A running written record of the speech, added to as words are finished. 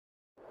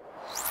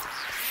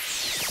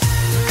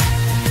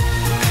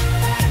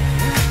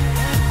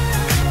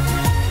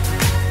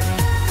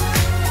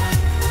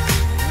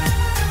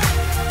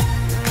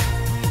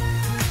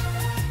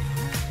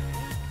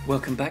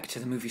Welcome back to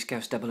the Movie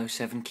Scouts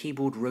 007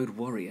 Keyboard Road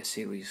Warrior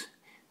series,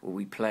 where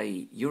we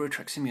play Euro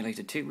Truck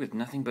Simulator 2 with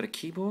nothing but a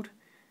keyboard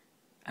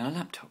and a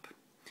laptop.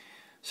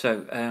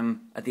 So,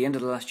 at the end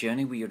of the last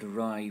journey we had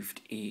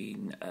arrived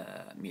in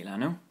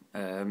Milano.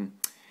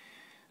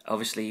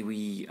 Obviously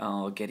we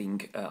are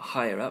getting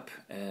higher up,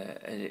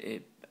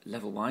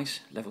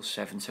 level-wise, level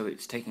 7, so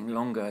it's taking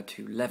longer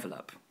to level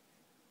up.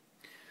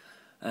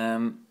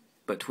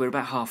 But we're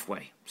about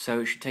halfway, so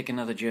it should take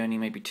another journey,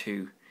 maybe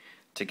 2,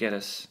 to get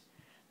us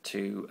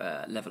to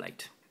level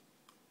 8.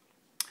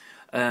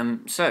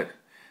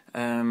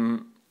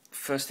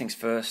 First things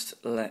first,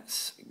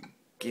 let's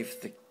give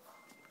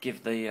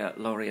the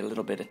lorry a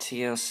little bit of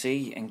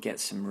TLC and get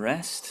some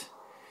rest.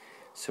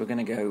 So we're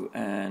going to go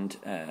and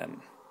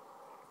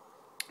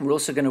we're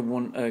also going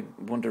to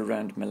wander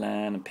around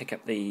Milan and pick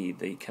up the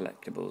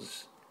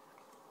collectibles.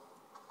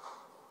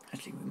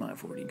 Actually, we might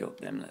have already got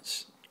them.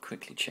 Let's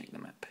quickly check the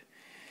map.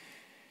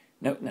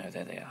 No,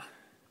 there they are.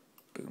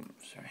 Boom,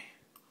 sorry.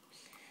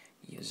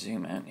 You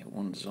zoom out and it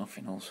wanders off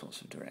in all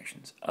sorts of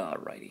directions.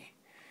 Alrighty.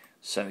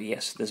 So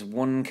yes, there's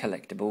one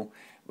collectible.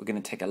 We're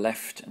going to take a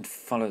left and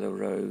follow the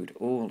road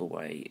all the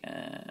way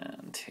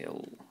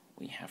until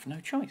we have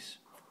no choice.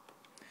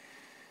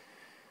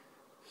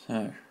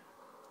 So,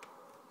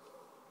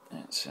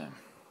 that's not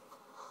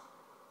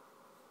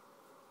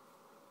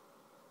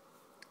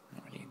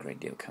really a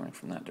great deal coming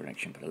from that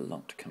direction, but a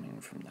lot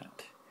coming from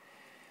that.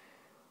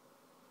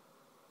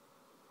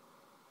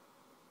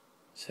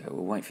 So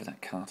we'll wait for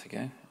that car to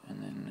go,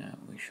 and then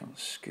we shall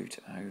scoot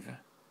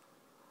over.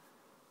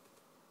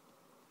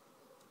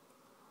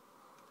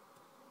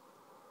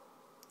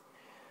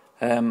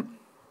 I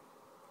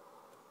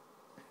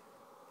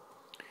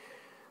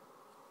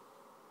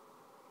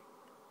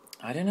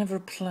don't have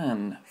a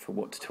plan for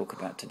what to talk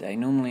about today.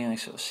 Normally I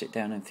sort of sit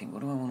down and think,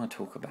 what do I want to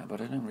talk about?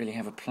 But I don't really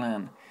have a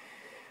plan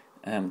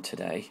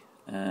today,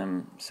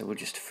 so we'll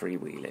just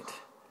freewheel it.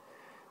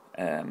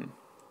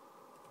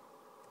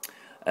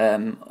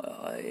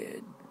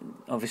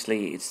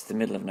 Obviously it's the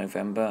middle of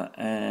November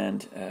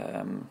and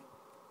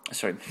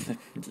sorry,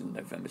 middle of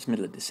November, it's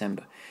middle of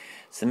December.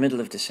 It's the middle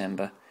of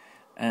December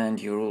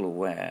and you're all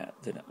aware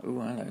that,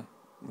 oh hello,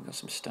 we've got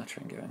some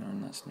stuttering going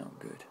on, that's not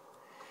good.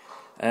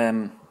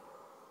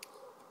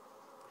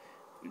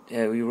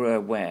 We were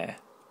aware,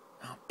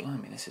 oh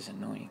blimey, this is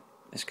annoying,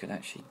 this could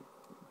actually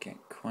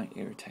get quite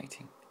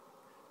irritating.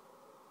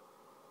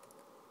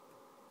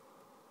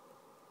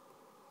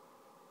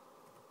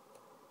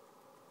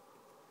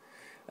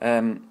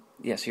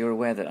 Yes, you're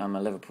aware that I'm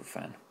a Liverpool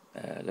fan,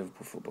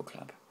 Liverpool Football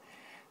Club,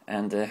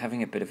 and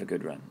having a bit of a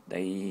good run.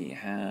 They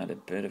had a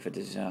bit of a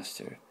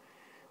disaster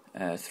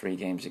 3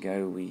 games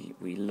ago.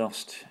 We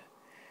lost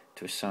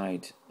to a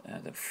side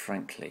that,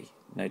 frankly,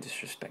 no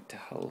disrespect to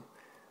Hull.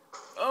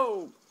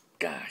 Oh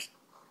gosh,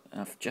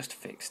 I've just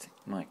fixed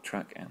my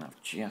truck and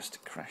I've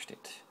just crashed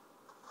it.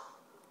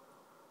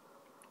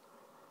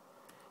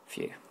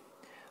 Phew.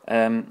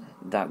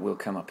 That will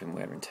come up in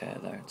wear and tear,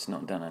 though. It's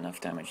not done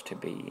enough damage to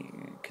be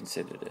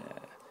considered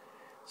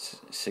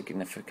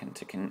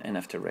significant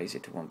enough to raise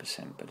it to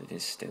 1%, but it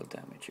is still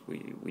damage.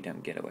 We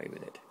don't get away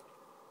with it.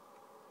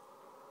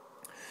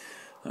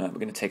 We're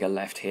going to take a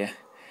left here.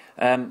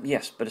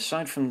 Yes, but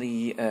aside from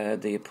the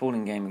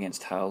appalling game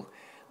against Hull,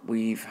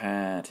 we've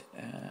had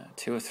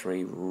 2 or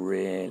 3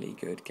 really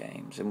good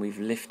games, and we've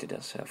lifted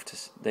ourselves to.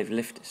 They've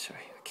lifted.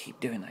 Sorry, I keep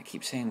doing that. I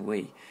keep saying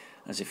we,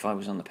 as if I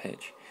was on the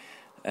pitch.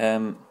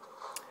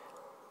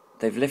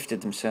 They've lifted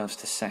themselves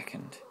to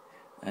 2nd,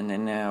 and they're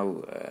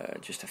now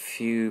just a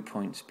few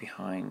points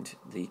behind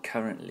the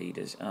current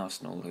leaders,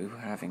 Arsenal, who are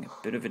having a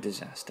bit of a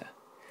disaster.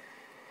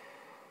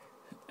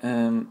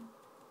 And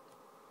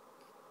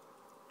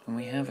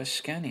we have a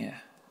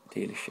Scania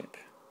dealership.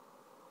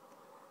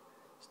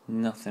 There's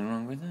nothing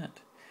wrong with that.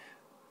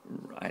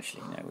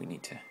 Actually, no, we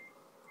need to...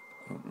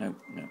 Oh, no.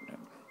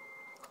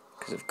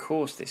 Because of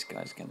course this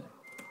guy's gonna...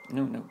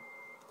 No.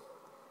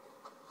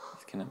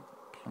 He's gonna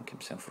plonk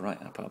himself right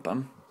up our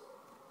bum.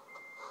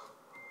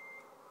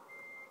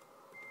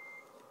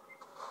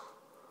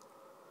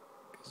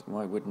 Because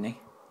why wouldn't he?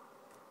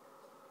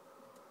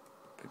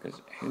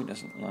 Because who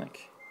doesn't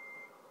like...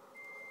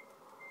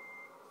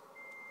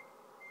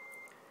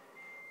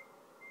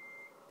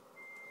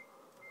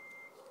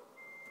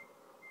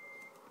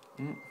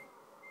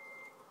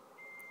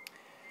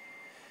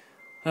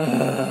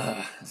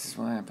 This is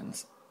what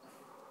happens.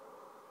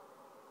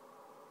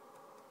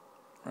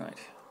 Right.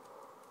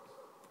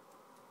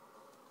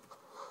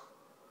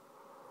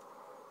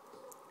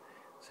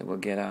 So we'll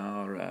get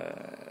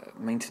our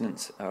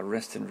maintenance, our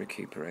rest and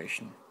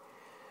recuperation,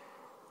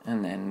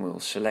 and then we'll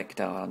select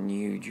our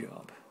new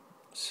job.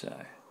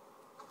 So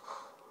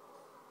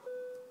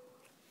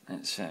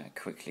let's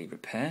quickly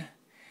repair.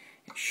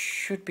 It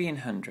should be in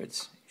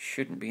hundreds, it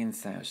shouldn't be in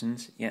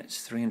thousands. Yeah,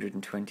 it's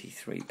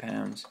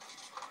 £323.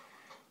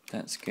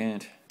 That's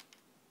good.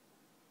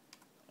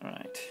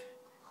 Right,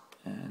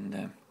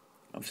 and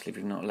obviously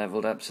we've not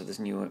leveled up, so there's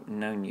no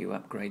new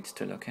upgrades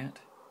to look at.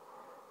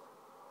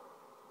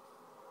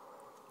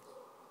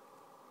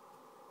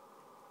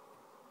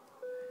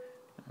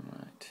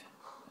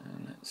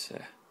 It's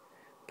a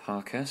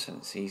Parker, so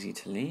it's easy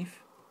to leave.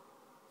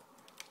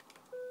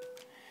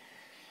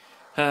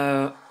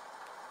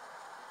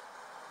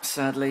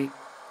 Sadly,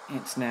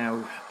 it's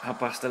now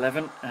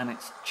 11:30 and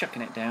it's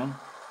chucking it down.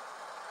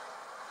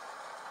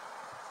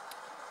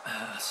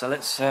 So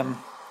let's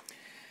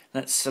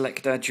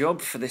select our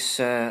job for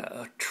this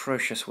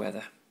atrocious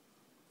weather.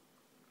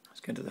 Let's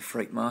go to the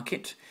freight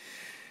market.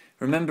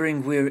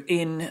 Remembering we're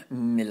in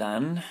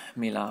Milano.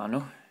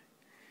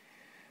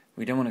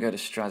 We don't want to go to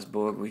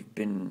Strasbourg. We've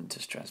been to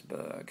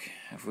Strasbourg.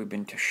 Have we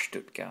been to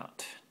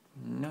Stuttgart?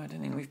 No, I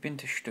don't think we've been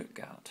to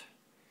Stuttgart.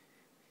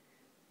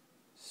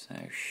 So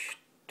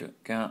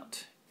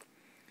Stuttgart.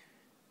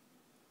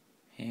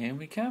 Here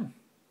we come.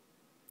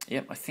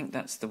 Yep, I think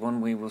that's the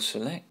one we will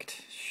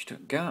select.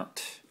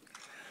 Stuttgart.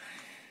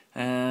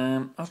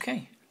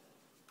 Okay.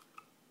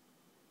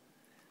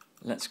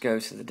 Let's go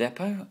to the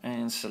depot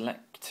and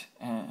select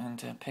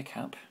and pick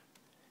up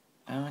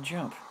our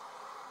job.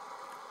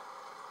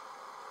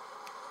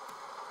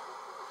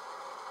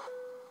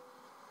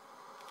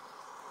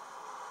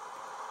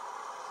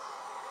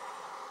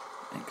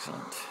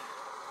 Excellent.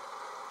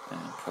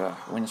 Put our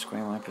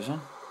windscreen wipers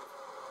on.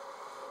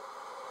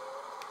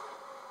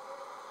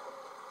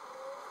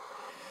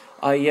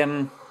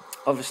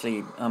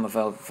 Obviously I'm a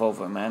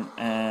Volvo man,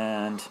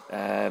 and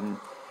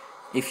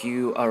if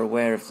you are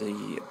aware of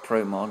the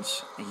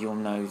ProMods, you'll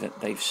know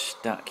that they've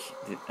stuck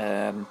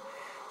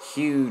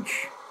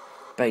huge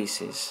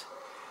bases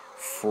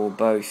for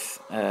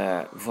both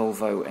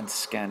Volvo and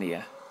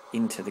Scania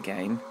into the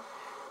game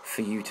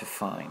for you to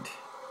find.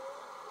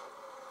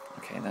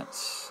 Okay,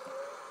 that's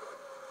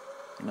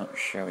not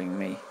showing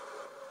me.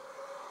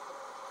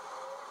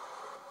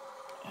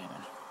 Hang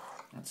on.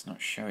 That's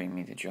not showing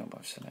me the job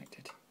I've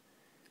selected.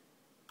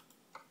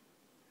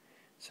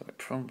 So it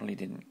probably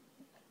didn't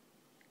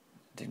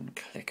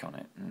click on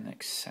it and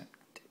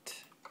accept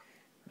it.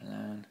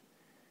 Milan,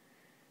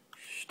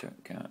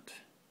 Stuttgart,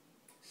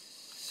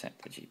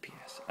 set the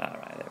GPS.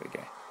 Alright, there we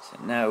go. So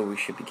now we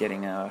should be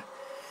getting our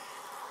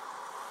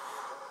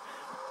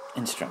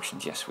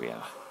instructions. Yes, we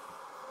are.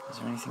 Is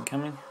there anything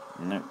coming?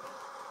 No.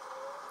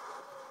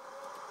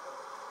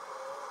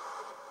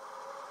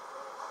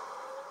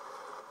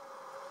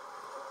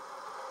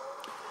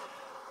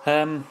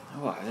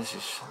 Well,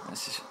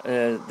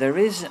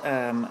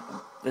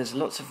 there's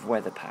lots of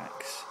weather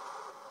packs,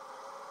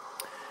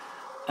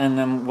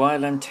 and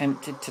while I'm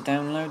tempted to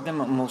download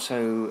them, I'm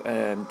also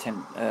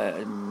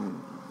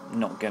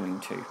not going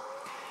to.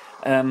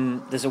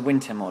 There's a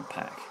winter mod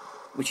pack,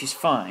 which is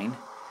fine.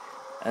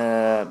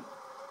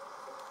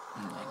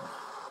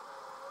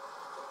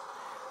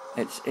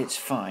 It's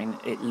fine.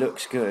 It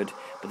looks good,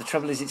 but the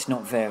trouble is it's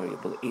not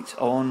variable. It's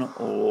on,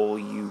 or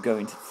you go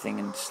into the thing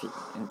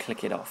and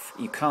click it off.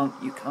 You can't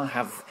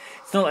have.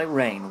 It's not like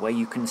rain, where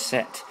you can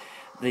set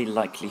the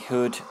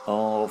likelihood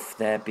of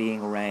there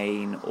being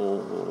rain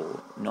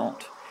or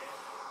not.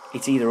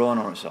 It's either on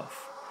or it's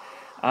off.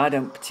 I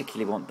don't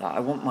particularly want that. I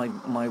want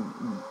my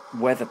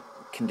weather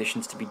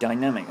conditions to be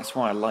dynamic. That's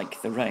why I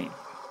like the rain.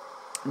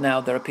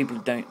 Now there are people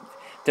who don't.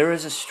 There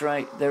is a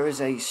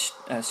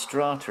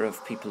strata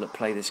of people that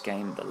play this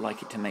game that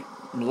like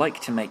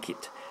to make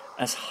it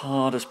as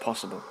hard as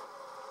possible.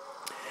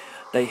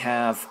 They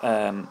have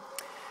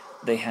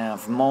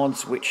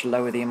mods which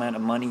lower the amount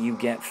of money you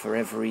get for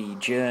every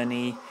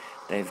journey.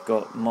 They've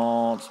got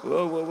mods.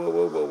 Whoa.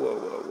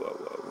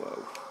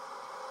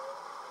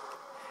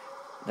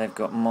 They've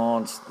got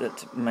mods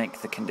that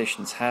make the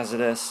conditions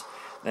hazardous.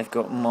 They've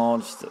got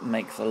mods that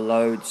make the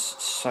loads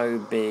so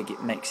big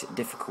it makes it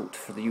difficult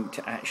for you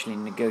to actually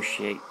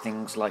negotiate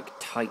things like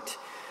tight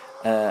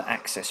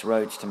access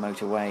roads to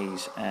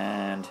motorways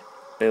and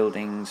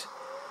buildings.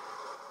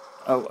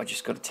 Oh, I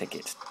just got a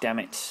ticket. Damn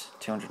it,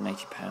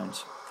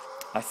 £280.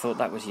 I thought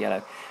that was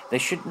yellow. They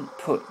shouldn't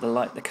put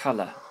the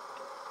colour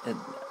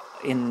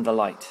in the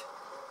light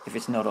if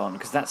it's not on,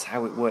 because that's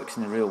how it works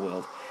in the real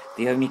world.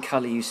 The only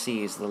colour you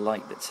see is the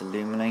light that's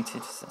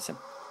illuminated. So that's a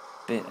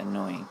bit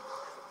annoying.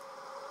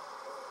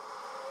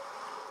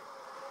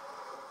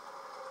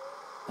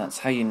 That's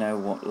how you know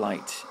what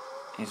light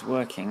is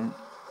working,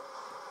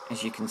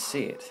 as you can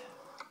see it.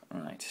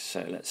 Right,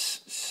 so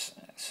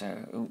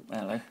oh,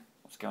 hello,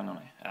 what's going on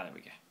here? Ah, there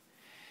we go.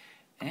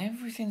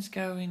 Everything's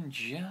going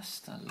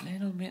just a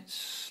little bit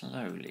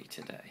slowly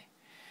today.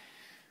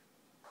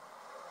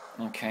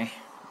 Okay,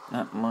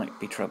 that might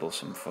be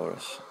troublesome for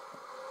us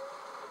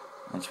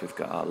once we've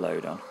got our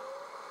load on.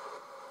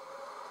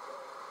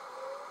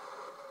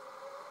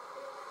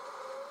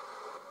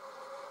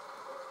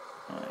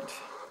 Right.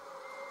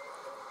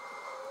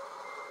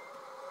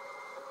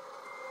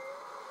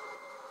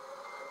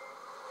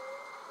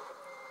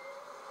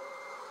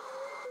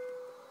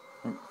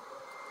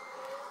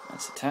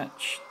 That's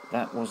attached.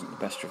 That wasn't the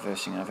best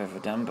reversing I've ever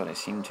done, but I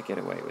seem to get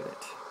away with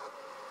it.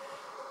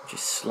 Which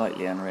is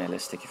slightly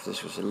unrealistic. If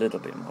this was a little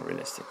bit more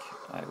realistic,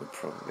 I would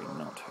probably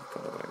not have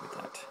got away with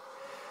that.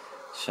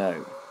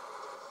 So,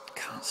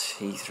 can't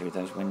see through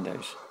those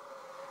windows.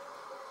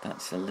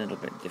 That's a little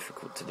bit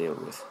difficult to deal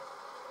with.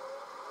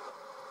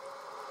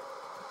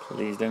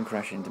 Please don't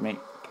crash into me.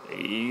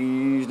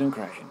 Please don't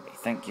crash into me.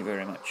 Thank you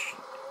very much,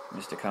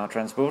 Mr. Car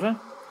Transporter.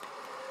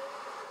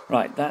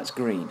 Right, that's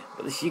green.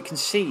 But as you can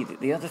see, that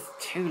the other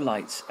two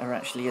lights are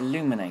actually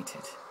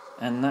illuminated.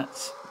 And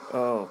that's...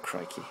 oh,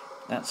 crikey.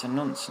 That's a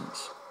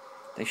nonsense.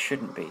 They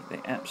shouldn't be. They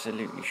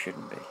absolutely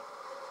shouldn't be.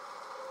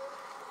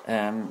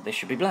 They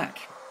should be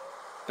black.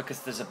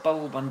 Because there's a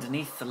bulb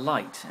underneath the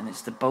light, and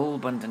it's the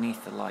bulb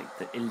underneath the light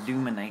that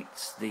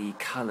illuminates the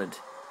coloured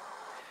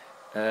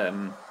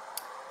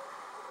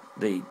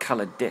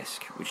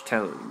disc, which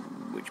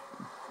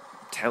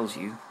tells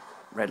you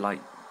red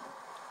light,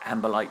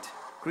 amber light,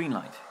 green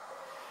light.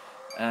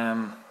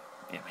 Yeah,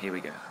 here we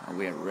go.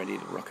 We're ready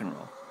to rock and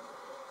roll.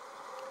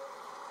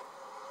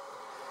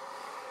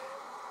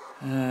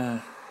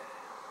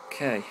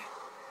 Okay.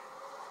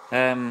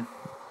 Oh,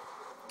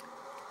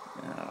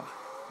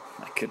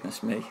 my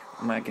goodness me.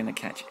 Am I going to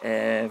catch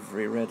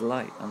every red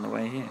light on the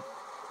way here?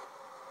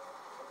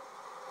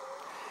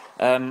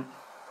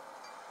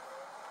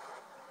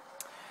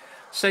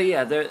 So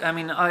yeah, I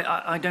mean,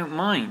 I don't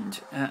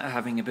mind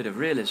having a bit of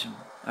realism.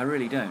 I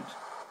really don't.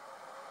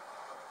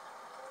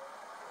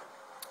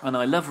 And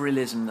I love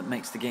realism that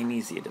makes the game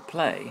easier to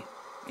play.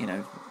 You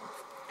know,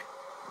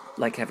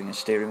 like having a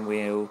steering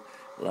wheel,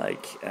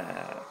 like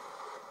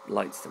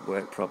lights that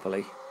work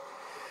properly,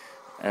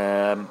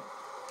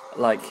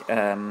 like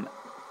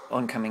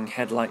oncoming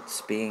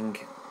headlights being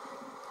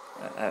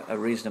a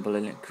reasonable...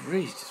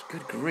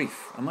 Good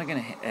grief, am I going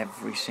to hit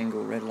every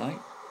single red light?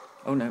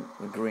 Oh no,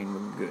 we're green,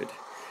 we're good.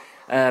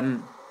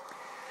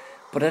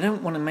 But I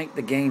don't want to make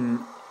the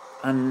game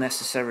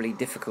unnecessarily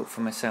difficult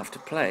for myself to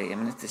play. I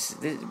mean,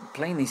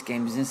 playing these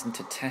games isn't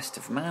a test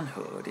of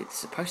manhood. It's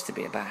supposed to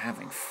be about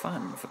having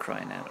fun, for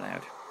crying out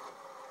loud.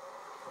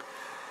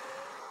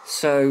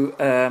 So,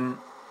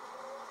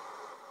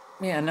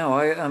 yeah, no,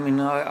 I mean,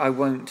 I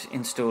won't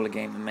install a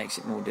game that makes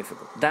it more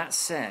difficult. That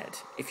said,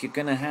 if you're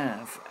going to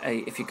have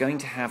a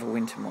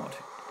winter mod,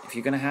 if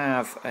you're going to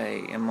have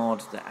a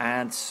mod that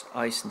adds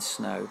ice and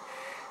snow,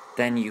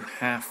 then you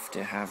have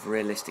to have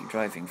realistic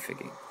driving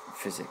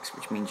physics,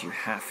 which means it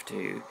has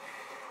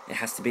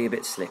to be a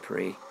bit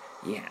slippery.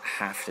 You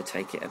have to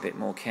take it a bit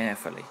more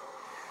carefully.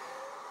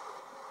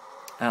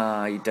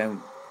 You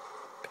don't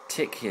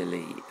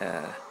particularly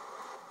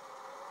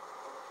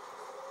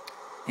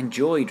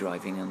enjoy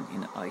driving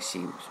in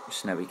icy,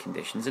 snowy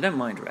conditions. I don't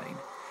mind rain,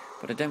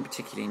 but I don't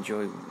particularly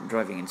enjoy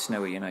driving in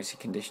snowy and icy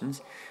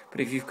conditions.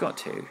 But if you've got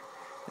to,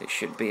 it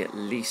should be at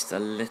least a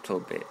little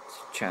bit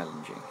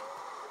challenging.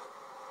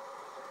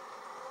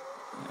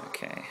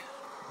 Okay,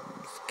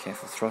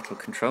 careful throttle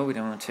control. We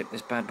don't want to tip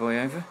this bad boy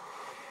over.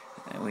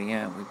 We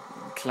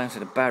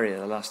clouted a barrier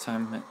the last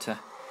time that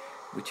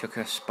we took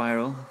a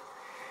spiral.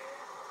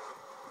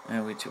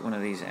 We took one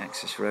of these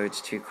access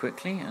roads too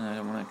quickly, and I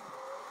don't want to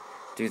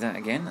do that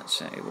again.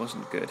 It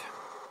wasn't good.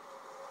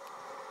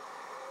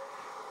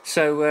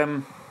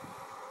 So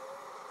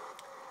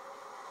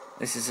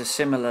this is a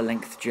similar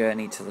length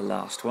journey to the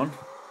last one.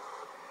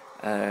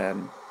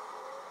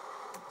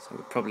 So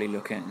we're probably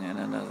looking at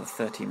another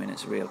 30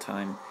 minutes real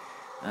time,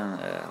 and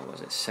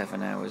was it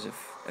 7 hours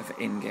of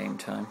in-game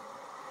time?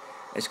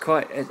 It's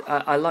quite.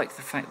 I like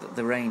the fact that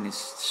the rain is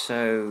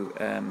so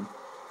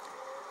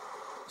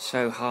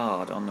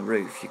hard on the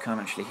roof. You can't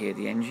actually hear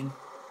the engine.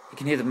 You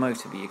can hear the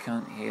motor, but you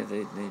can't hear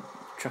the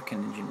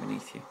trucking engine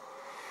beneath you.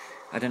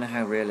 I don't know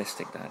how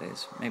realistic that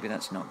is. Maybe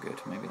that's not good.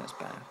 Maybe that's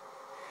bad.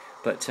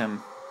 But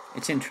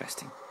it's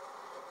interesting.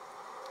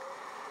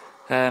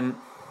 I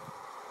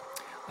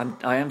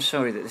am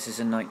sorry that this is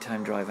a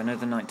nighttime drive. I know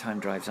the nighttime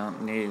drives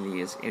aren't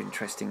nearly as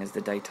interesting as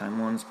the daytime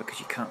ones because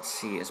you can't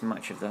see as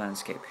much of the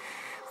landscape.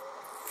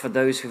 For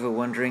those who are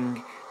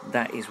wondering,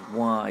 that is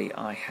why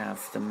I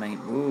have the main...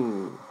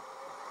 Ooh,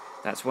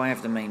 that's why I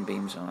have the main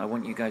beams on. I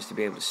want you guys to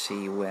be able to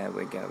see where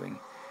we're going.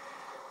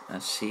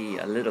 See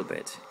a little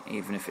bit,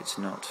 even if it's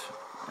not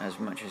as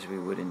much as we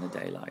would in the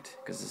daylight.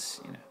 Because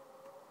it's, you know...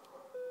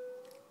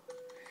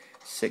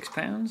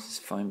 £6 is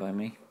fine by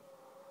me.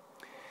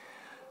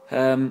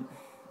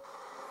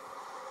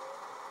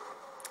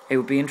 It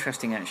would be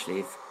interesting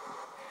actually if,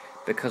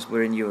 because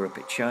we're in Europe,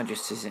 it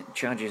charges us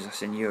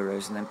in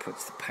euros and then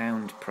puts the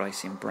pound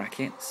price in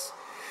brackets.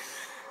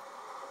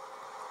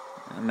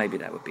 Maybe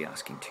that would be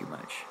asking too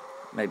much.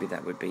 Maybe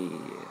that would be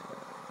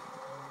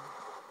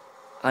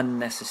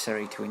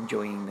unnecessary to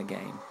enjoying the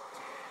game.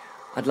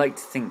 I'd like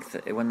to think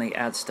that when they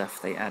add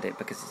stuff, they add it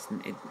because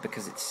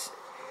it's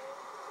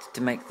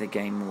to make the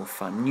game more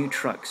fun. New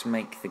trucks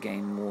make the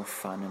game more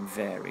fun and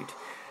varied.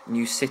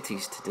 New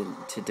cities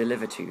to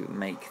deliver to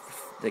make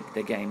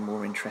the game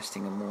more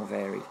interesting and more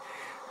varied.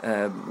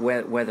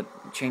 Weather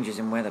changes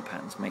in weather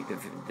patterns make the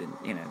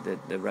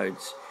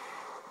roads,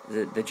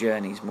 the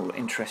journeys more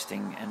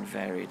interesting and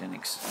varied and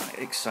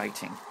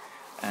exciting,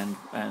 and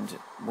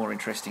more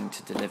interesting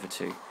to deliver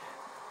to.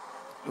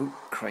 Oh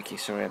crikey!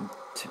 Sorry, I'm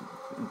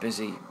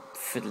busy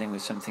fiddling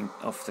with something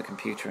off the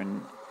computer,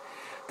 and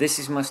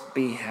this must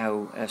be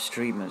how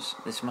streamers.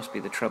 This must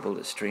be the trouble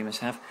that streamers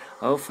have.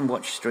 I often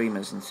watch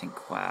streamers and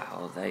think,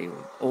 wow, they're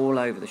all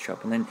over the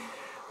shop, and then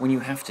when you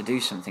have to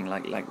do something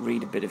like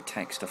read a bit of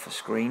text off a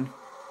screen,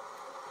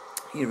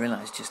 you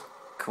realise just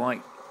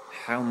quite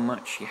how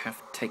much you have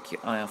to take your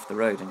eye off the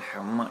road and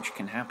how much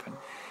can happen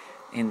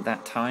in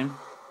that time.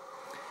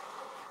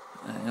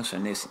 I also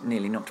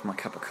nearly knocked my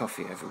cup of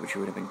coffee over, which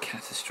would have been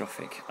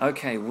catastrophic.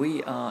 Okay,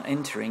 we are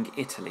entering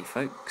Italy,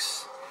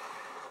 folks.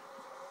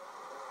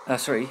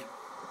 Sorry,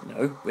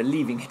 no, we're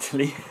leaving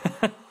Italy.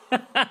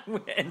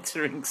 We're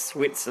entering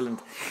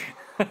Switzerland.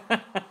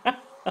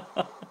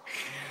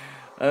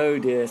 Oh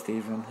dear,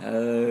 Stephen.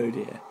 Oh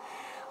dear.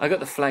 I got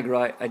the flag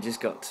right. I just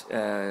got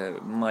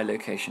my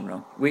location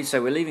wrong.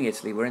 So we're leaving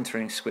Italy. We're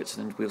entering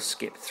Switzerland. We'll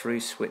skip through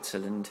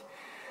Switzerland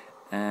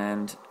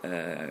and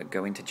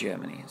go into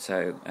Germany.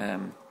 So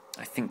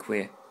I think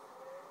I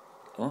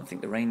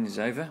think the rain is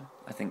over.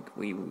 I think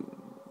we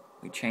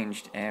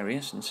changed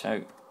areas, and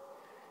so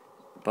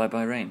bye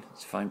bye rain.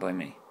 It's fine by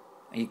me.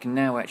 And you can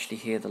now actually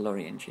hear the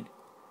lorry engine.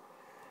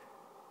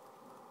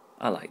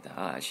 I like that.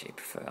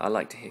 I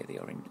like to hear the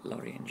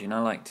lorry engine.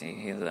 I like to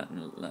hear that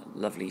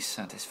lovely,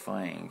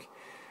 satisfying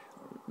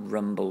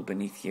rumble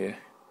beneath your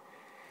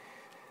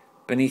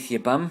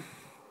bum,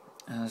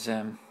 as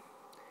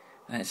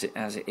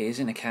it is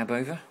in a cab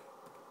over.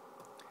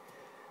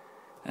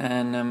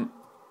 And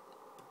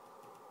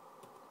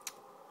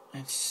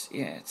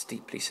it's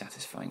deeply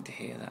satisfying to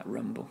hear that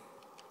rumble.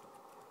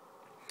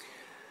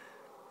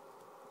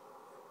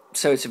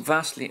 So it's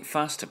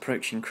fast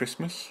approaching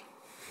Christmas.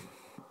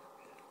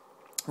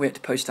 We had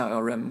to post out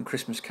our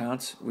Christmas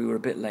cards. We were a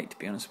bit late, to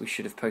be honest. We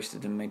should have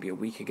posted them maybe a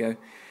week ago.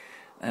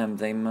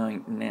 They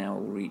might now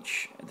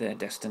reach their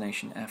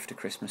destination after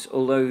Christmas.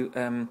 Although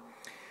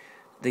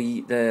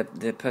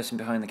the person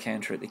behind the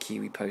counter at the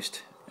Kiwi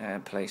Post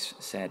place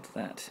said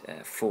that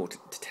 4 to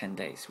 10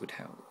 days would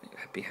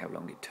be how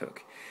long it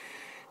took.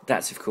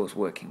 That's, of course,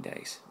 working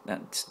days.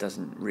 That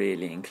doesn't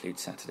really include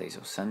Saturdays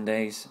or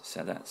Sundays,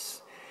 so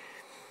that's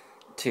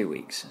 2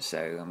 weeks.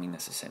 So, I mean,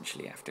 that's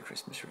essentially after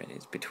Christmas, really.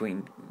 It's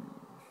between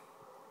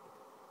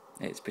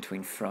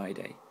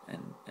Friday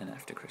and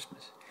after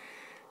Christmas.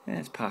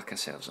 Let's park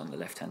ourselves on the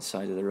left-hand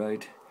side of the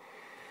road,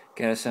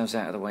 get ourselves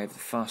out of the way of the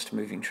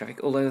fast-moving traffic.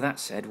 Although that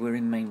said, we're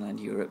in mainland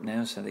Europe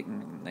now, so they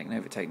can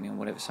overtake me on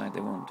whatever side they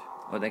want,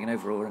 or they can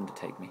over or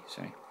undertake me.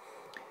 Sorry.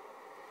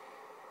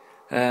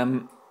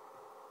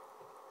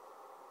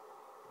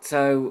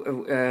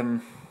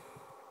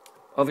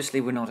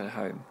 Obviously we're not at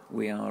home.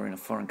 We are in a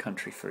foreign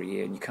country for a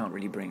year, and you can't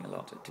really bring a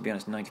lot. To be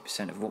honest,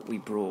 90% of what we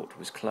brought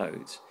was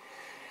clothes.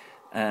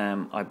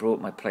 I brought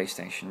my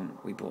PlayStation,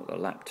 we bought a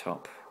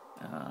laptop,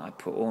 I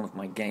put all of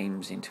my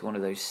games into one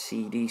of those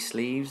CD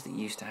sleeves that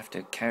you used to have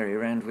to carry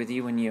around with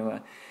you when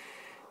the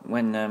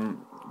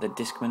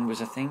Discman was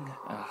a thing.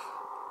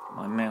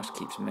 My mouse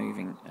keeps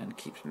moving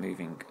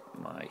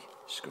my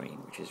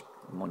screen, which is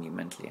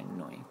monumentally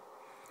annoying.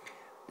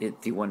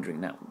 If you're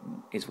wondering, that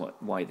is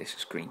why this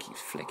screen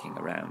keeps flicking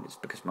around. It's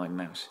because my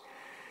mouse,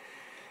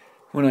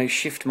 when I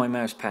shift my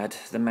mouse pad,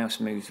 the mouse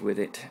moves with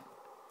it,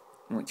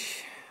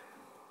 which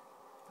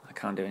I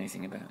can't do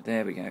anything about.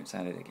 There we go, it's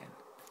at it again.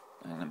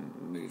 I'm going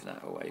to move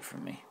that away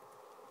from me.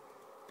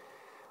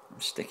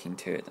 I'm sticking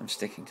to it. I'm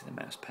sticking to the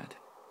mouse pad.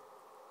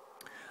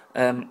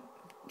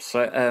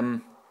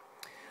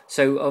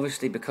 So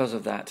obviously because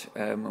of that,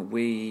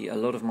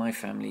 all of my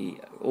family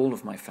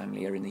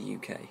are in the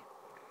UK.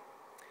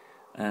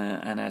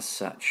 And as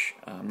such,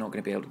 I'm not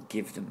going to be able to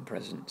give them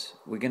presents.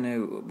 We're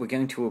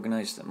going to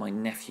organise that my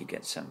nephew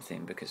gets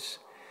something because,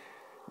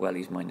 well,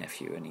 he's my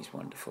nephew and he's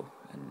wonderful,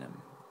 and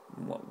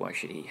why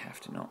should he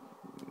have to not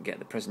get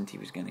the present he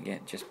was going to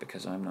get just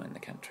because I'm not in the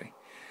country?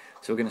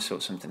 So we're going to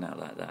sort something out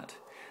like that.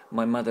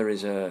 My mother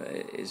is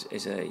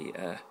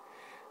a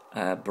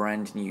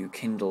brand new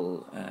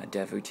Kindle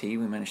devotee.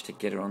 We managed to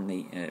get her on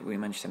we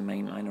managed to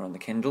mainline her on the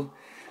Kindle,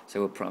 so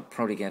we'll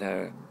probably get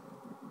her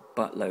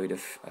buttload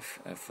of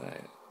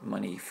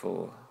money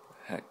for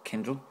her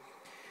Kindle.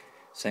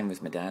 Same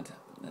with my dad.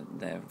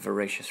 They're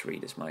voracious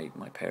readers,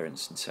 my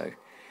parents, and so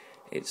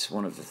it's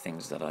one of the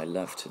things that I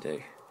love to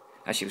do.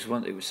 Actually,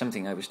 it was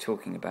something I was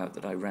talking about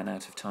that I ran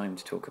out of time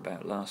to talk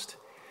about last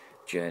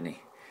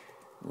journey,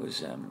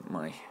 was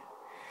my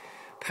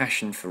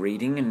passion for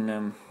reading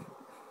and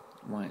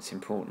why it's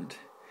important.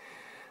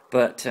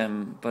 But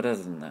other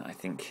than that, I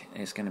think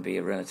it's going to be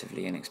a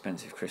relatively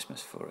inexpensive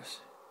Christmas for us.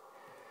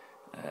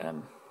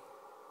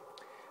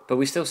 But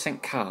we still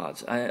sent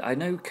cards. I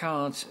know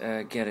cards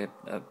get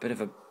a bit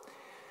of a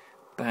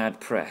bad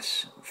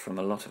press from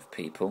a lot of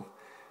people.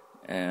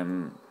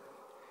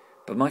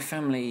 But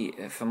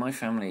for my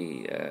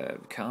family,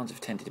 cards have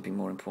tended to be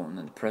more important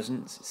than the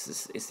presents.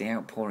 It's the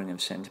outpouring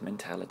of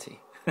sentimentality,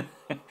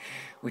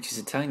 which is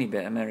a tiny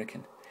bit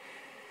American.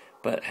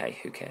 But hey,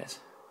 who cares?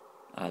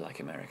 I like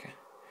America.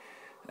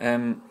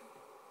 And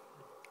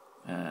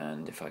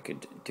if I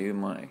could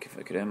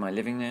earn my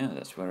living there,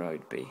 that's where I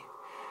would be.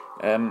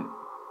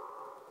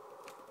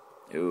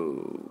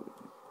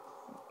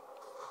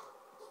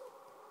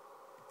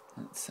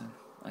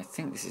 I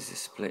think this is a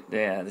split.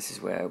 Yeah, this is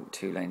where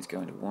 2 lanes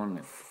go into one.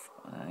 If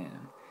I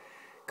am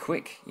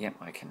quick, yep,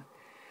 I can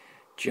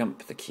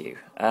Jump the queue.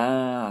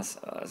 Ah,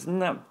 isn't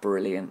that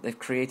brilliant? They've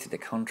created a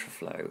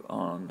contraflow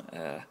on...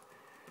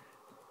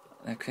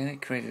 they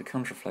created a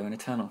contraflow in a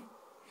tunnel.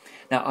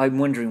 Now, I'm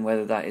wondering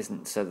whether that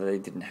isn't so that they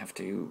didn't have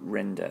to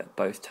render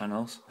both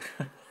tunnels.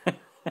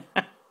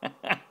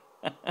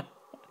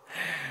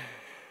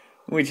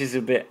 Which is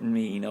a bit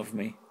mean of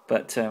me.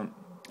 But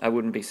I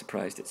wouldn't be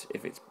surprised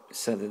if it's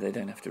so that they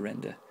don't have to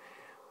render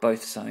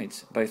both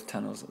sides, both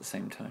tunnels at the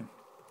same time.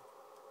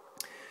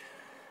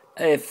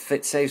 If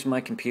it saves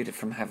my computer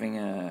from having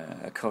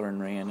a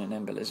coronary and an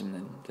embolism,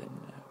 then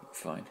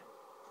fine.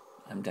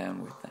 I'm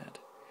down with that.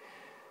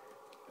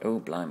 Oh,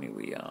 blimey,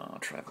 we are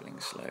travelling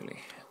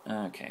slowly.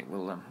 Okay,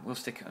 we'll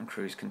stick it on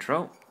cruise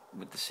control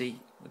with the C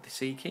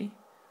key.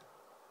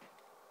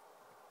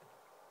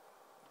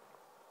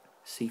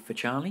 C for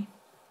Charlie.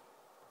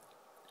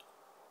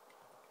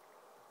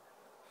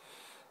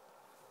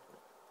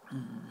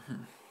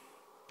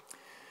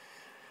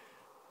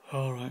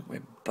 All right,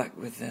 we're back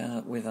with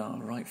our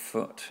right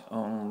foot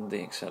on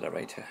the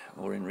accelerator,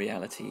 or in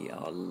reality,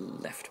 our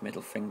left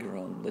middle finger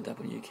on the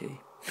W key.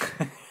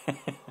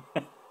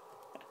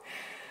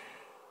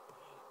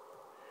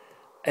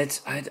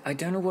 I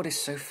don't know what is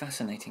so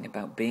fascinating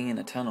about being in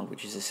a tunnel,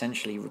 which is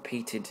essentially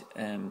repeated.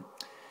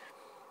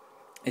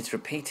 It's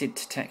repeated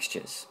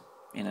textures.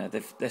 You know,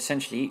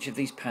 essentially each of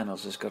these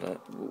panels has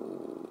got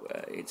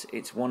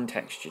it's one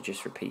texture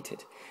just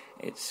repeated.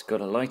 It's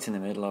got a light in the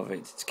middle of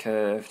it. It's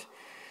curved.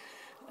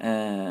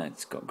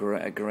 It's got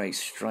a grey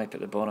stripe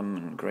at the bottom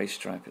and a grey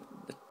stripe at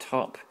the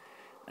top,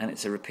 and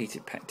it's a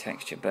repeated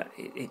texture. But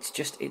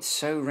it's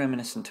so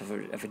reminiscent of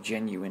a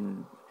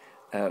genuine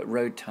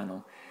road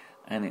tunnel,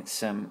 and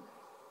it's I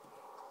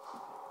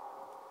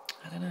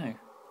don't know.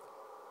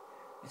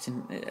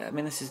 I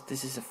mean, this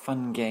is a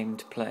fun game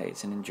to play.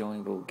 It's an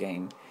enjoyable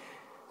game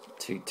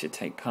to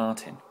take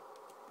part in.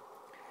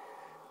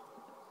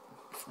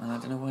 And I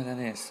don't know why that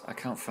is. I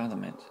can't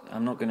fathom it. I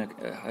don't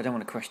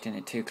want to question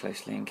it too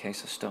closely in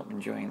case I stop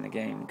enjoying the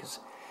game, because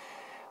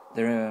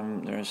there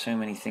are so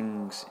many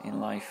things in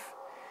life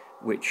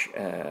which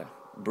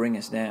bring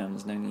us down.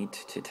 There's no need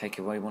to take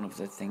away one of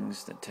the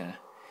things that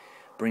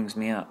brings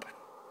me up.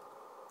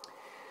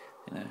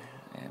 You know,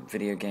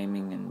 video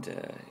gaming and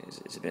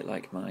is a bit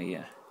like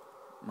my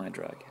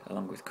drug,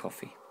 along with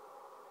coffee,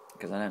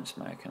 because I don't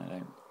smoke and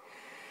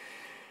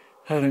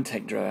I don't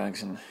take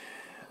drugs, and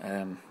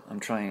I'm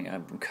cutting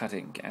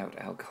out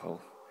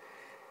alcohol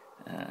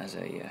as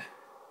a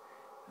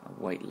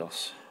weight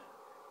loss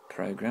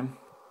program.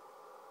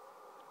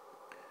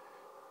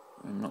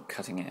 I'm not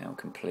cutting it out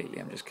completely,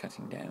 I'm just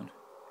cutting down.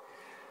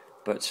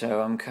 But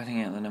so I'm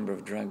cutting out the number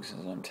of drugs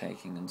that I'm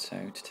taking, and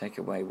so to take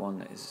away one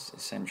that is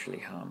essentially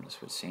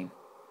harmless would seem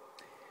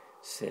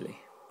silly.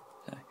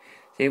 So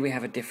here we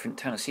have a different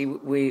tunnel. See,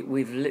 we're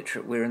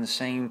in the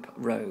same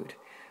road,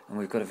 and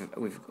we've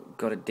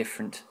got a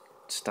different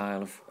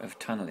style of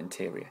tunnel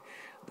interior.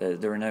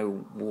 There are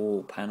no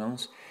wall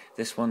panels.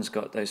 This one's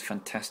got those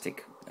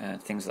fantastic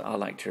things that I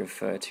like to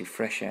refer to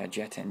fresh air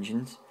jet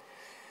engines,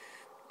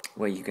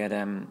 where you get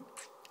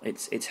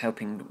it's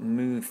helping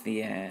move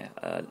the air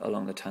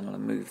along the tunnel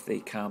and move the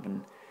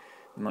carbon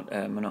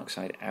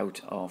monoxide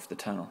out of the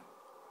tunnel.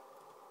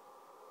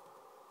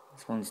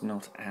 This one's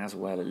not as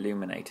well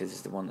illuminated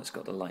as the one that's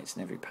got the lights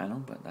in every panel,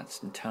 but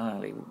that's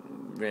entirely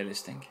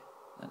realistic.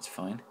 That's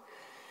fine.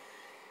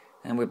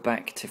 And we're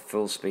back to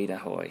full speed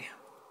ahoy.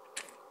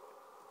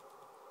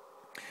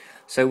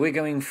 So we're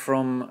going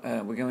from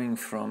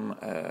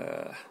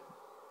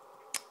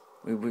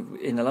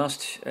in the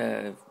last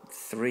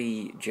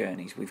 3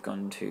 journeys we've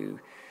gone to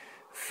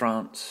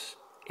France,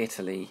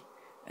 Italy,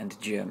 and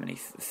Germany.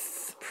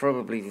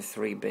 Probably the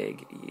 3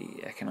 big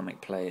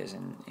economic players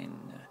in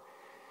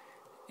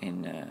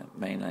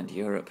mainland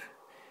Europe.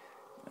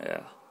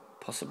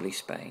 Possibly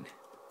Spain,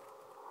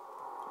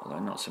 although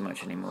not so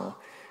much anymore.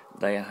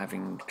 They are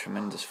having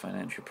tremendous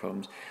financial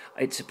problems.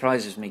 It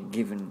surprises me,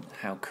 given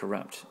how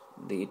corrupt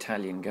the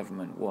Italian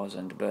government was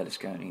under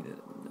Berlusconi,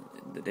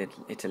 that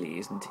Italy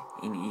isn't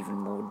in even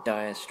more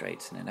dire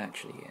straits than it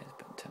actually is.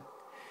 But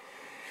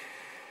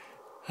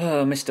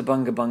Mr.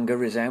 Bunga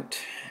Bunga is out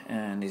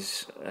and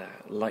is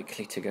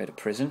likely to go to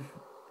prison,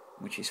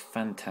 which is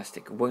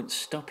fantastic. Won't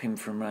stop him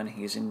from running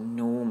his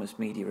enormous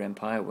media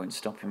empire, won't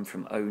stop him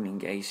from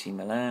owning AC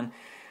Milan,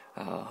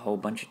 a whole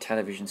bunch of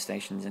television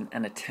stations,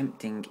 and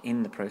attempting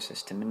in the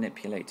process to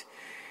manipulate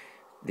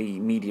the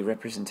media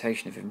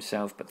representation of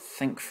himself. But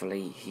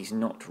thankfully he's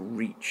not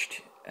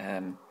reached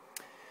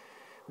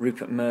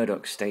Rupert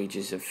Murdoch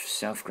stages of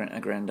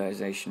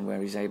self-aggrandization, where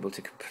he's able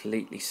to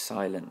completely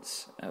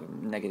silence a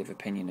negative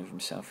opinion of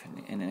himself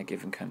in a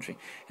given country.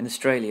 In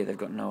Australia, they've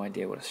got no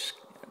idea what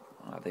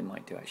they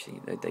might do,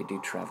 actually. They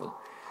do travel.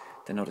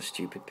 They're not a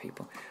stupid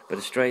people. But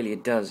Australia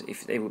does.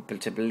 If they were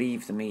to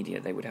believe the media,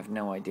 they would have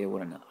no idea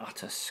what an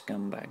utter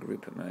scumbag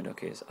Rupert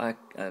Murdoch is.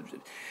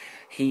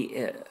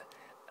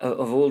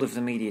 Of all of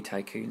the media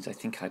tycoons, I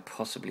think I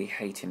possibly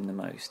hate him the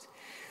most.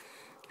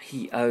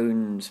 He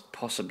owns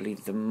possibly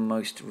the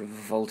most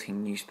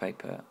revolting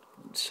newspaper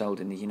sold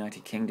in the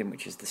United Kingdom,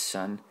 which is The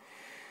Sun.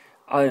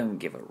 I don't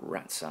give a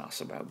rat's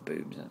ass about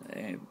boobs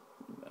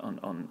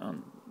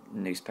on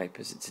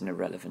newspapers. It's an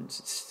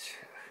irrelevance.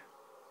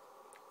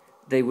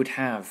 They would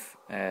have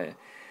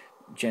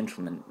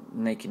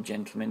naked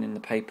gentlemen in the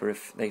paper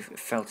if they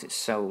felt it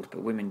sold,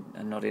 but women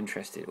are not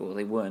interested, or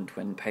they weren't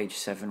when page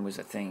 7 was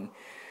a thing.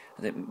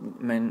 That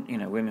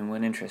women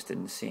weren't interested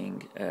in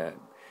seeing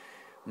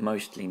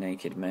mostly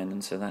naked men,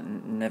 and so that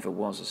never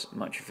was as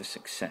much of a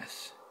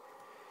success.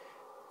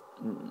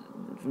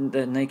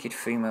 The naked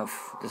female,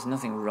 there's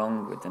nothing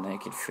wrong with the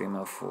naked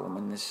female form,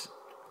 and this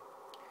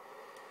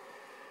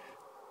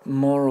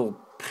moral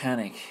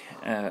panic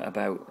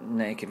about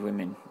naked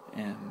women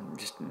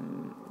just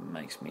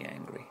makes me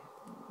angry.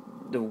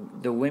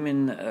 The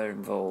women that are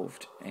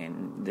involved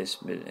in this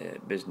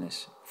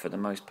business, for the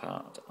most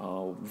part,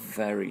 are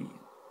very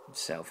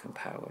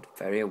self-empowered,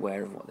 very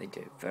aware of what they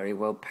do, very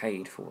well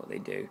paid for what they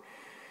do,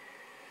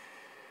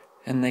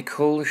 and they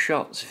call the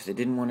shots. If they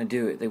didn't want to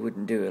do it, they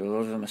wouldn't do it. A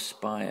lot of them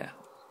aspire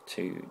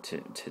to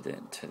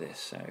this.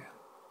 So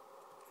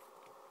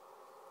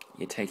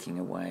you're taking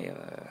away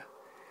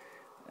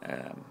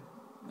a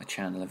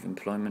channel of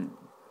employment.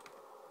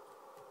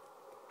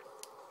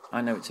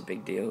 I know it's a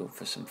big deal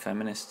for some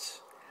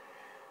feminists.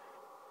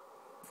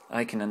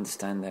 I can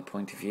understand their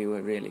point of view, I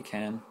really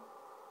can.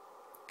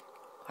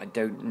 I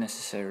don't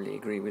necessarily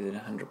agree with it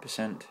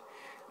 100%.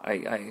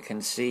 I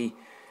can see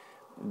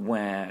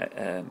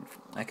where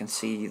I can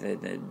see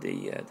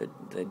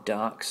the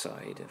dark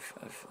side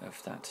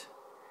of that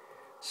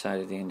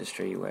side of the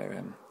industry,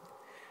 where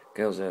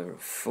girls are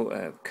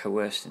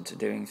coerced into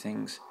doing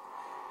things.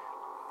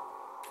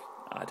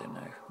 I don't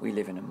know. We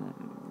live in a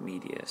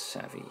media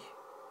savvy.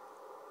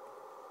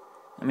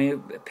 I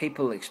mean,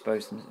 people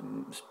expose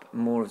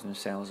more of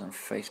themselves on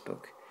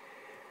Facebook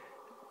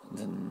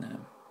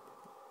than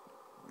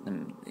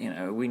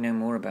we know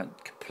more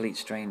about complete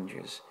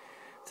strangers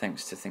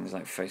thanks to things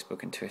like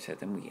Facebook and Twitter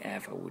than we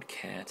ever would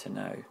care to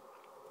know.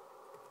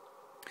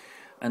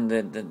 And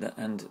the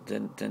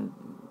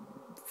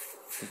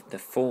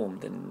form,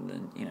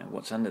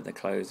 what's under the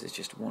clothes is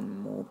just one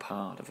more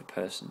part of a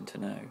person to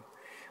know.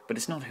 But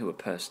it's not who a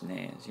person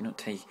is.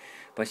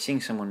 By seeing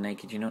someone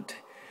naked, you're not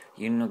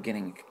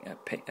getting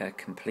a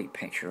complete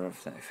picture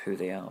of who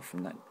they are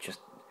from that, just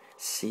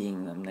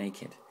seeing them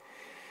naked.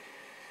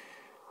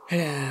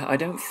 I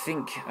don't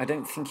think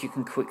you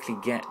can quickly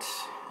get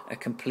a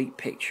complete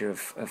picture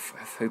of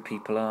who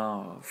people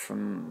are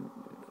from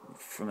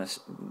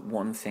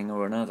one thing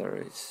or another.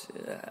 It's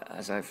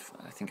as I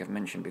think I've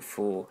mentioned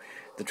before,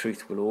 the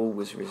truth will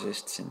always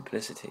resist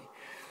simplicity.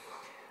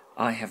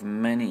 I have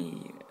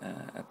many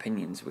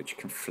opinions which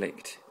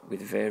conflict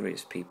with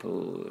various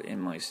people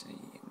in my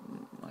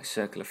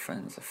circle of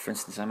friends. For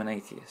instance, I'm an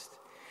atheist,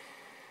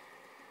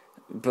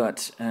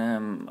 but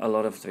a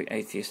lot of the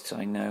atheists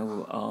I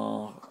know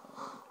are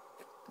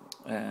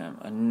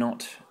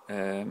not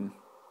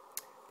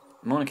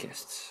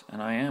monarchists,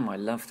 and I am. I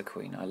love the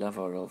Queen. I love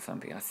our royal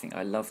family.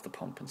 I love the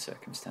pomp and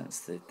circumstance,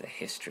 the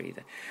history.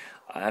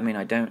 I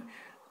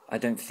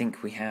don't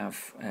think we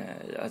have.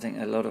 I think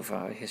a lot of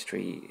our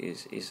history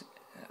is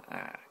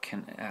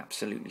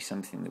absolutely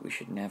something that we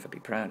should never be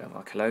proud of.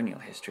 Our colonial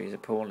history is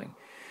appalling.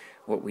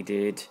 What we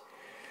did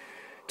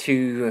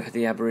to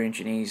the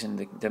Aborigines and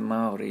the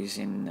Maoris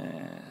in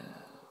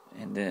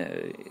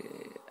the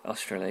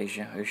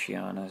Australasia,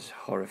 Oceania is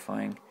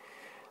horrifying.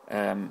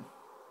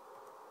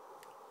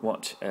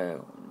 What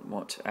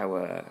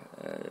our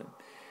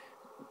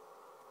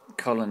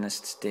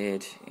colonists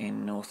did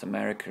in North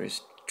America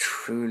is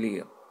truly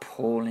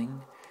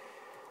appalling.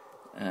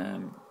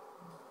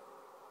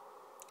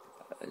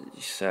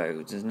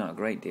 So there's not a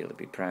great deal to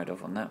be proud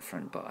of on that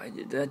front, but I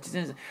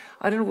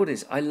don't know what it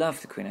is. I love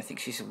the Queen. I think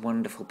she's a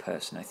wonderful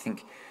person. I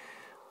think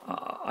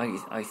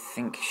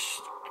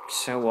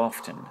so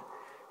often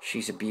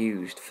she's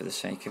abused for the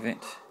sake of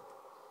it.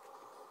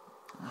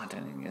 I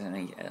don't think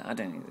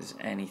there's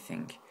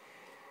anything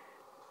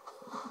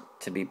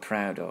to be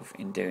proud of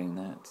in doing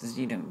that.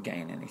 You don't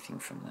gain anything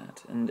from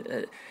that.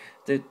 And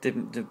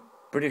the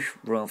British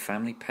royal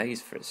family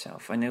pays for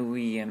itself. I know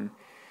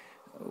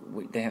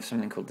they have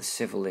something called the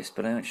civil list,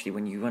 but actually,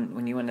 when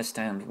you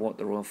understand what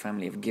the royal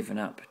family have given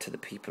up to the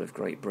people of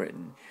Great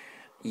Britain,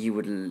 you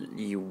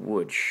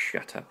would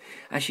shut up.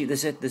 Actually,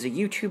 there's a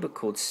YouTuber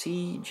called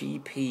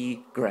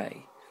CGP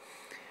Grey.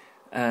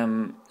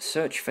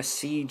 Search for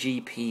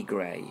CGP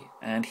Grey,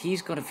 and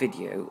he's got a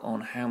video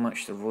on how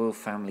much the royal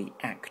family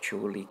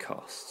actually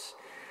costs.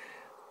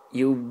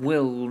 You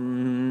will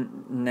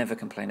never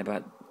complain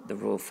about the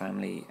royal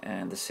family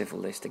and the civil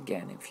list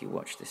again if you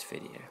watch this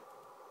video.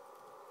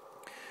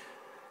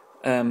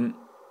 So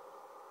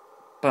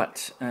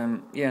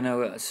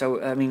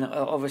I mean,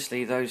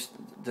 obviously,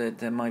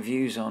 my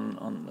views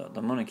on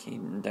the monarchy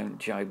don't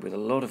jibe with a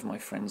lot of my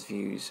friends'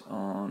 views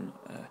on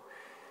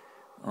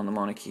the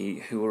monarchy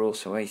who are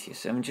also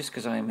atheists. I mean, just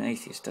because I am an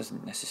atheist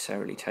doesn't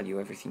necessarily tell you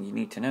everything you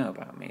need to know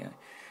about me. I'm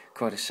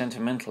quite a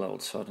sentimental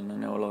old sod, and I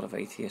know a lot of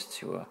atheists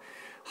who are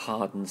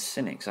hardened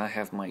cynics. I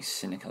have my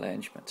cynical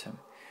edge, but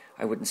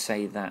I wouldn't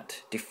say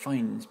that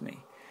defines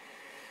me.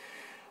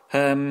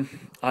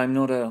 I'm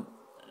not I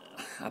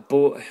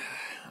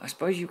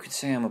suppose you could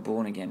say I'm a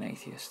born-again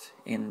atheist,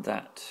 in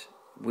that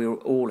we're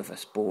all of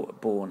us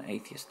born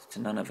atheists.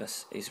 None of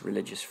us is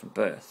religious from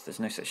birth. There's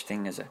no such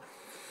thing as a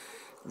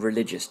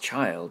religious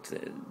child.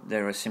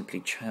 There are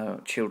simply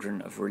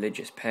children of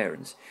religious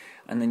parents,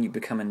 and then you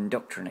become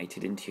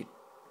indoctrinated into your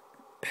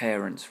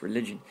parents'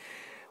 religion.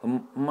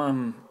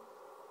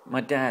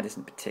 My dad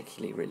isn't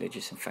particularly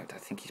religious. In fact, I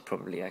think he's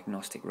probably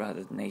agnostic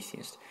rather than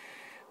atheist.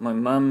 My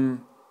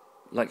mum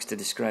likes to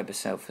describe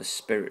herself as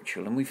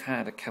spiritual, and we've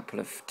had a couple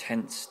of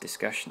tense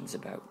discussions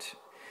about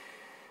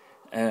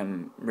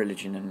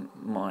religion and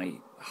my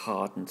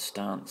hardened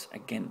stance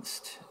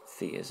against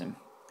theism.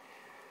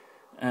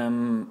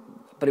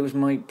 But it was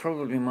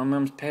probably my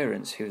mum's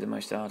parents who were the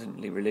most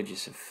ardently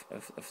religious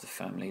of the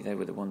family. They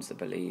were the ones that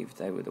believed.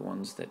 They were the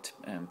ones that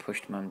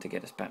pushed mum to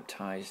get us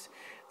baptised.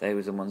 They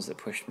were the ones that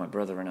pushed my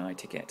brother and I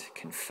to get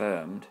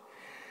confirmed.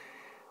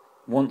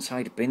 Once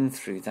I'd been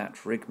through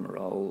that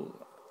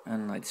rigmarole,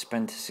 and I'd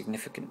spent a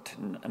significant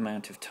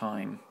amount of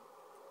time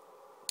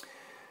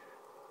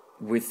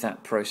with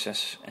that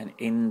process and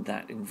in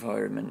that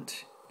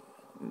environment,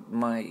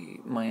 my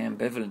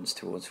ambivalence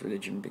towards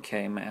religion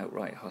became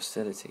outright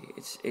hostility.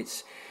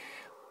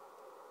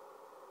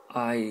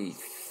 I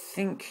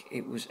think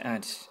it was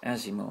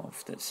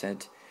Asimov that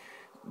said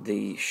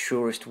the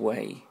surest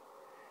way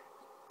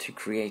to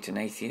create an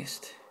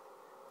atheist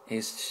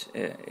the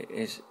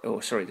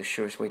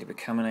surest way to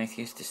become an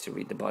atheist is to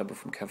read the Bible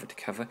from cover to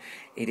cover.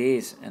 It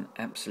is an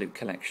absolute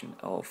collection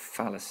of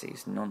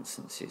fallacies,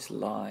 nonsenses,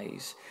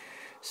 lies,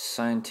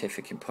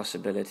 scientific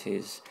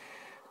impossibilities,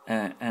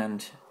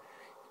 and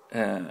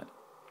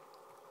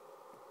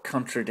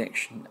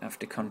contradiction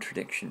after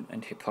contradiction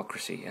and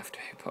hypocrisy after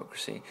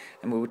hypocrisy.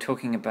 And we were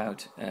talking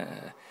about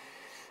a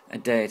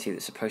deity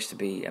that's supposed to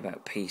be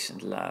about peace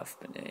and love,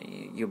 but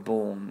you're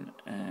born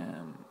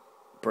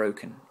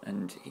broken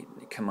and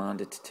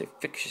commanded to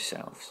fix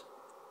yourselves,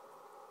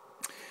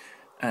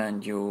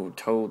 and you're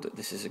told that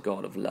this is a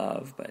God of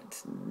love,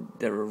 but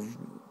there are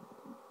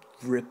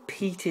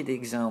repeated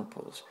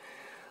examples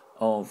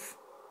of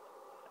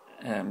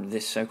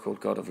this so-called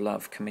God of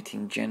love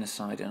committing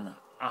genocide on an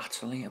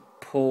utterly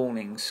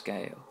appalling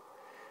scale.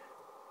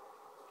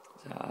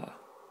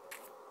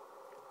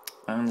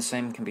 And the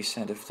same can be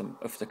said of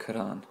the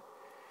Quran.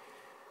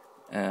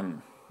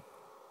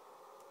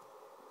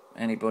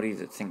 Anybody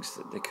that thinks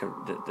that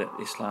that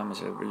Islam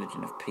is a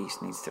religion of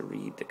peace needs to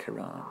read the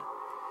Quran.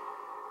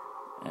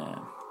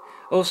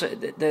 Also,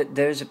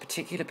 there's a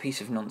particular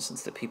piece of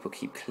nonsense that people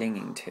keep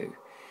clinging to.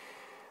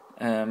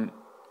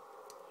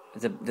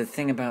 The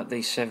thing about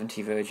these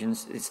 70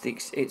 virgins, it's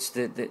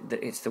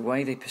the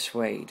way they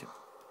persuade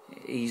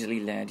easily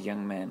led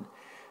young men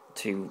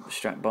to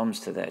strap bombs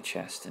to their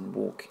chest and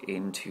walk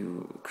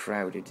into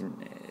crowded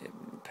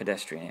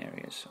pedestrian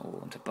areas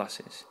or onto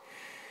buses,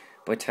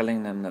 by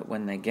telling them that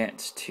when they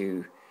get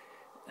to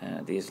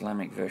the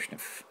Islamic version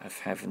of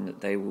heaven,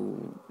 that they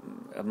will,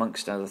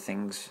 amongst other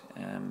things,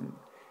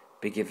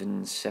 be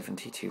given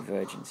 72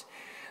 virgins.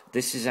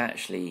 This is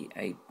actually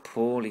a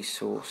poorly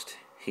sourced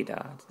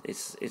hidad.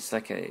 It's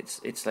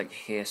like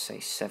hearsay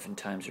 7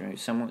 times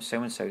removed.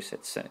 So and so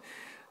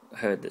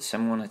heard that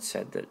someone had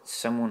said that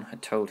someone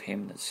had told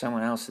him that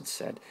someone else had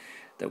said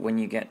that when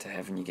you get to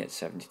heaven you get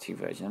 72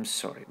 virgins. I'm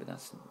sorry, but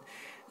that's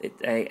it.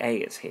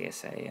 It's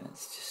hearsay, and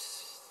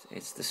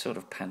it's the sort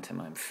of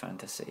pantomime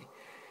fantasy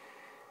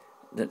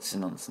that's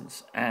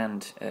nonsense.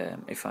 And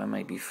if I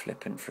may be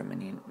flippant for a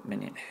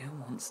minute, who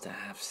wants to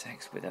have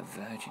sex with a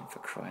virgin, for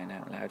crying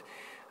out loud?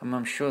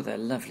 I'm sure they're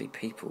lovely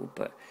people,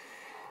 but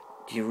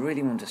do you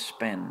really want to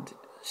spend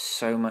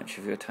so much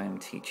of your time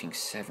teaching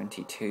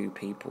 72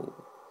 people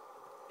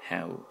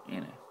how,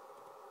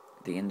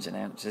 the ins and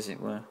outs, as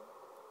it were?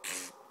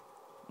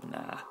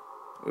 Nah.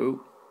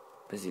 Ooh,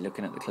 busy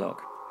looking at the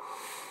clock.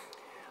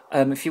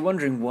 If you're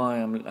wondering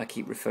why I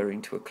keep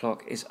referring to a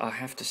clock, is I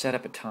have to set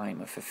up a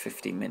timer for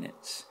 50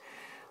 minutes,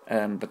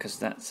 because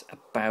that's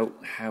about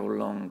how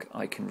long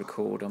I can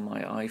record on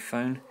my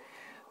iPhone.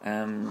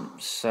 I know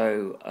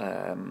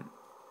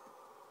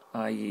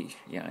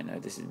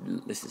this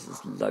is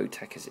as low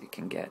tech as it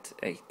can get.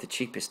 The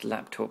cheapest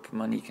laptop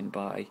money can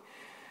buy,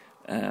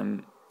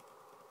 the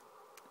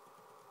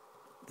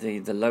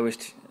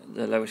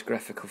lowest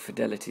graphical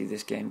fidelity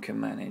this game can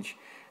manage,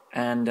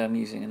 and I'm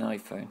using an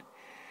iPhone.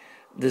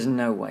 There's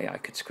no way I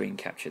could screen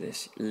capture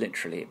this.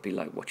 Literally, it'd be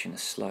like watching a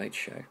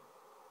slideshow,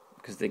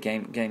 because the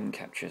game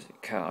capture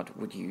card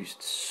would use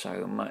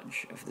so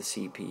much of the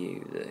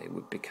CPU that it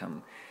would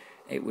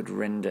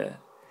render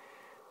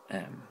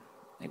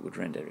it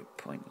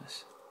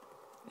pointless.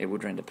 It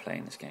would render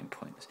playing this game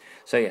pointless.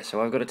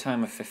 So I've got a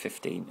timer for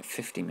 50 minutes,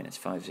 50 minutes,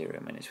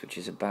 which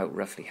is about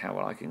roughly how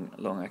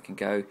long I can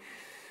go.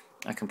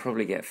 I can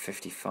probably get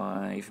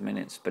 55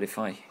 minutes, but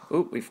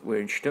we're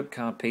in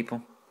Stuttgart,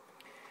 people.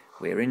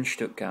 We're in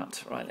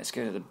Stuttgart. Right, let's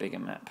go to the bigger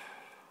map.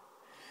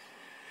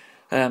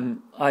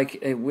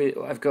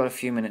 I've got a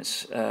few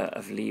minutes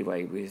of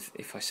leeway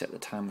if I set the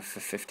timer for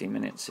 50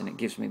 minutes, and it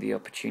gives me the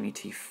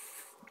opportunity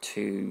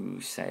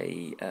to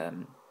say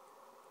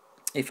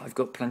if I've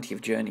got plenty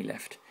of journey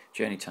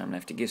time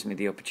left, it gives me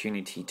the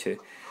opportunity to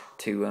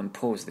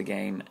pause the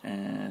game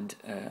and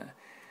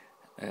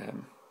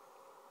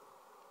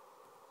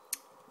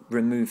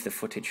remove the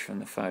footage from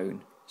the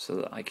phone so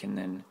that I can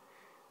then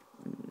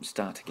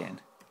start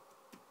again,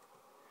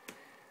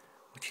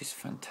 which is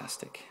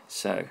fantastic.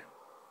 So,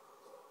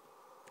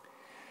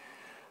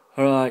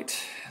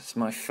 alright, it's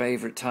my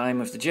favourite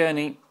time of the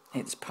journey.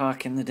 It's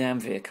parking the damn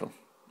vehicle.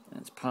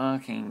 It's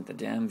parking the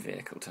damn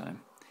vehicle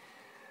time.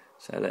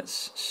 So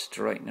let's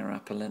straighten her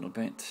up a little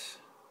bit.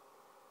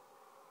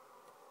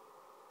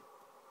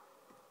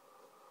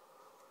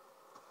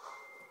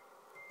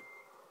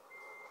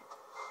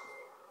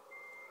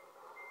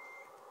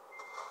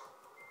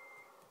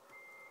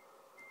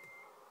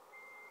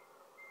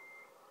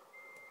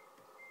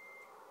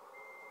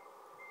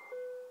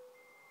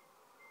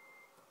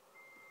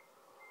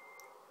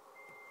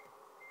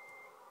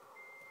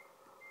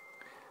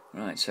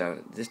 Right,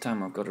 so this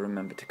time I've got to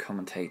remember to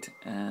commentate,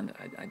 and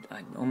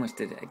I almost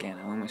did it again.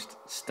 I almost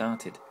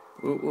started.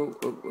 Whoa, whoa,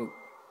 whoa, whoa.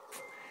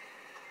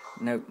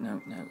 No,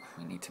 no, no.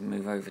 We need to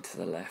move over to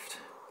the left.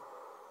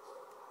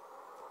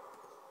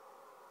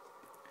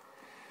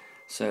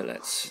 So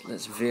let's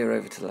veer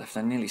over to the left.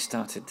 I nearly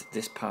started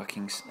this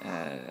parking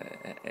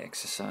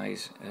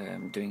exercise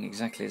doing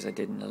exactly as I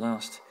did in the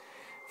last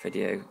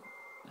video.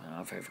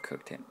 I've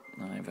overcooked it.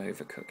 I've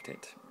overcooked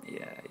it.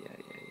 Yeah.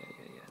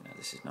 No,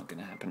 this is not going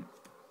to happen.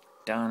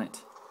 Darn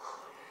it.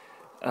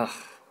 Ugh,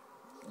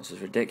 this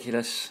is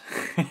ridiculous.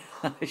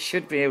 I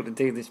should be able to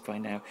do this by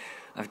now.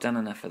 I've done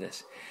enough of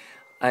this.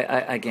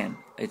 Again,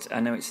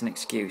 I know it's an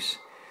excuse,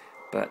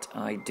 but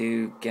I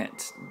do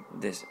get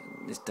this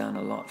done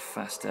a lot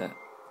faster.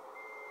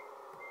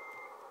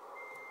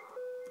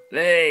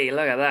 Hey,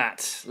 look at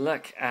that.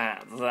 Look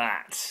at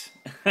that.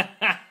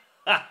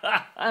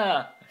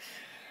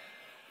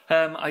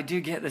 I do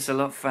get this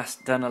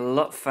done a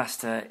lot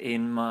faster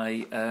in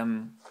my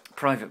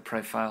private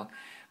profile,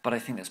 but I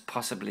think that's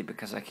possibly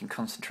because I can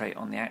concentrate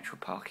on the actual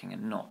parking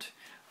and not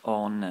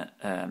on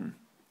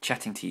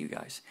chatting to you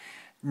guys.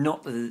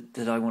 Not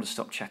that I want to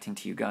stop chatting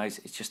to you guys,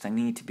 it's just I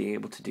need to be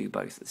able to do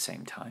both at the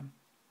same time.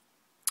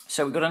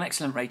 So we've got an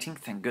excellent rating,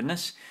 thank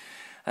goodness.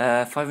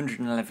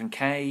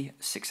 511k,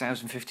 6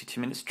 hours and 52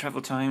 minutes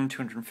travel time,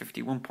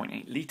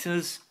 251.8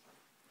 litres.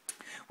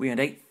 We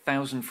earned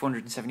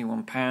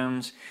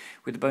 £8,471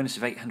 with a bonus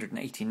of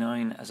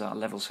 889 as our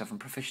level 7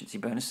 proficiency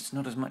bonus. It's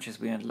not as much as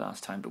we earned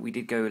last time, but we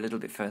did go a little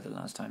bit further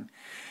last time.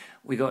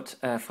 We got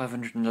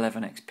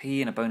 511 XP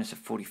and a bonus of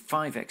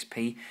 45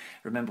 XP.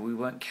 Remember, we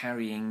weren't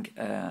carrying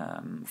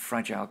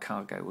fragile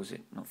cargo, was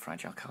it? Not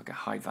fragile cargo,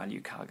 high value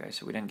cargo,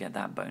 so we don't get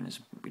that bonus.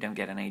 We don't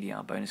get an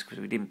ADR bonus because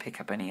we didn't pick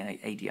up any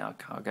ADR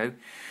cargo.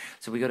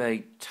 So we got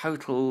a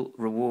total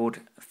reward,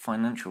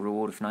 financial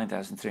reward of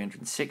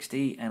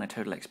 9,360 and a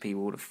total XP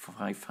reward of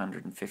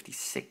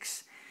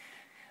 556.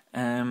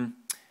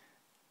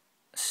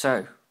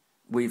 So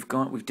we've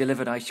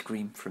delivered ice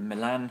cream from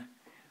Milan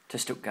to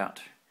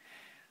Stuttgart.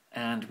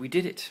 And we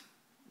did it.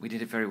 We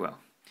did it very well.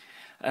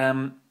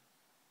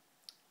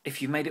 If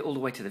you made it all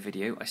the way to the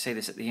video, I say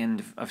this at the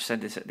end. I've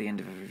said this at the end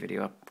of every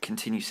video. I'll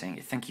continue saying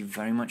it. Thank you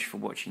very much for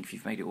watching. If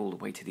you've made it all the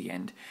way to the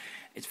end,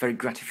 it's very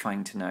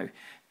gratifying to know.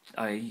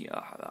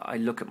 I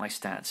look at my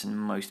stats, and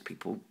most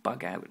people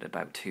bug out at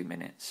about 2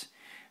 minutes.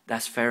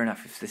 That's fair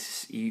enough.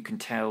 If you can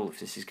tell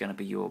if this is going to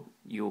be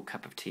your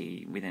cup of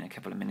tea within a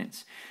couple of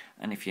minutes,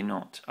 and if you're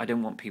not, I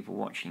don't want people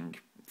watching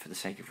for the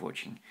sake of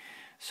watching.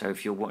 So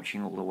if you're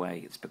watching all the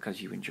way, it's because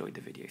you enjoyed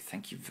the video.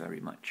 Thank you very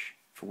much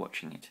for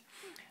watching it.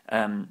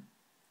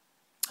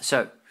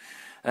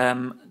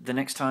 The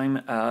next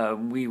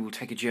time we will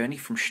take a journey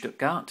from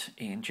Stuttgart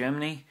in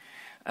Germany.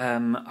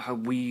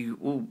 Unless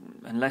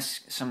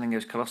something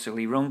goes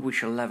colossally wrong, we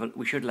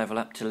should level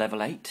up to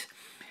level 8,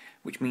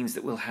 which means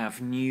that we'll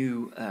have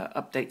new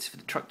updates for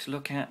the truck to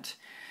look at.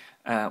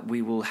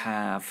 We will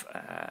have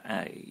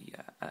a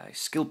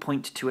skill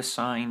point to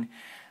assign,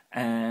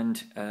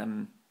 and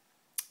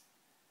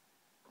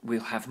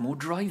we'll have more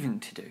driving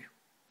to do.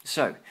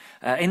 So,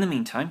 in the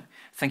meantime,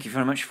 thank you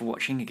very much for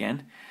watching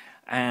again,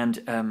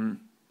 and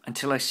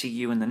until I see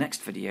you in the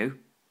next video,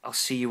 I'll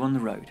see you on the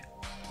road.